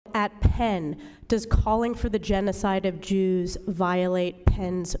at Penn, does calling for the genocide of Jews violate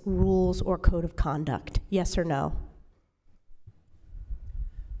Penn's rules or code of conduct? Yes or no?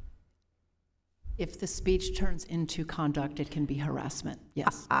 If the speech turns into conduct, it can be harassment,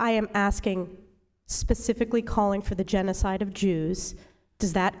 yes. I am asking specifically calling for the genocide of Jews.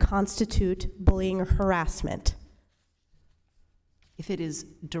 Does that constitute bullying or harassment? If it is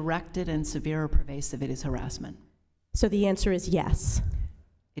directed and severe or pervasive, it is harassment. So the answer is yes.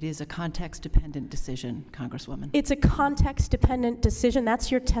 It is a context-dependent decision, Congresswoman. It's a context-dependent decision.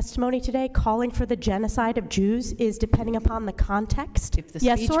 That's your testimony today. Calling for the genocide of Jews is depending upon the context. If the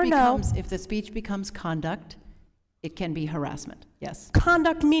yes or no? If the speech becomes conduct, it can be harassment, yes.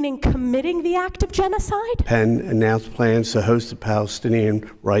 Conduct meaning committing the act of genocide? Penn announced plans to host a Palestinian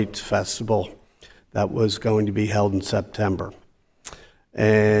Rights Festival that was going to be held in September.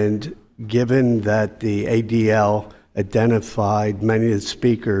 And given that the ADL identified many of the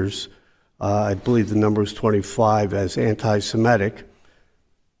speakers, I believe the number was 25, as anti-Semitic,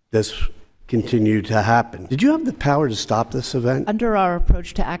 this continued to happen. Did you have the power to stop this event? Under our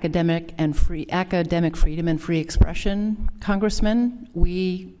approach to academic freedom and free expression, Congressman,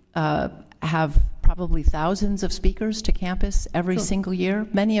 we have probably thousands of speakers to campus every single year.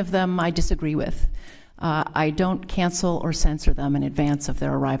 Many of them I disagree with. I don't cancel or censor them in advance of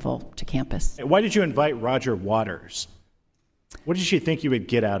their arrival to campus. Why did you invite Roger Waters? What did you think you would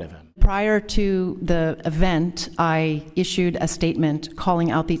get out of him? Prior to the event, I issued a statement calling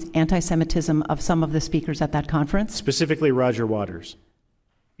out the anti-Semitism of some of the speakers at that conference. Specifically Roger Waters.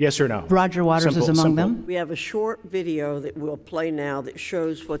 Yes or no? Roger Waters is among them. We have a short video that we'll play now that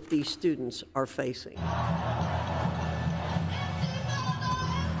shows what these students are facing.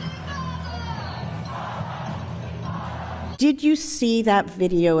 Did you see that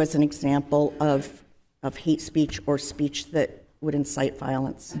video as an example of hate speech or speech that would incite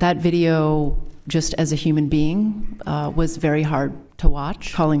violence? That video, just as a human being, was very hard to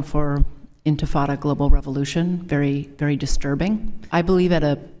watch, calling for intifada, global revolution, very, very disturbing. I believe at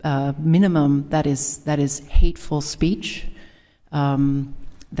a minimum that is hateful speech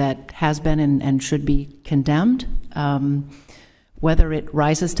that has been and should be condemned. Whether it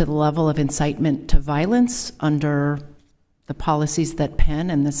rises to the level of incitement to violence under the policies that Penn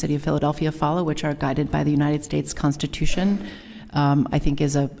and the City of Philadelphia follow, which are guided by the United States Constitution, I think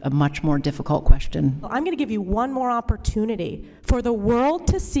is a much more difficult question. Well, I'm going to give you one more opportunity for the world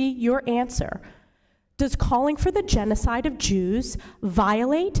to see your answer. Does calling for the genocide of Jews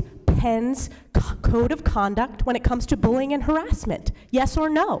violate Penn's code of conduct when it comes to bullying and harassment? Yes or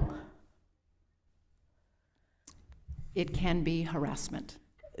no? It can be harassment.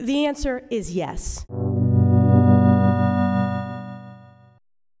 The answer is yes.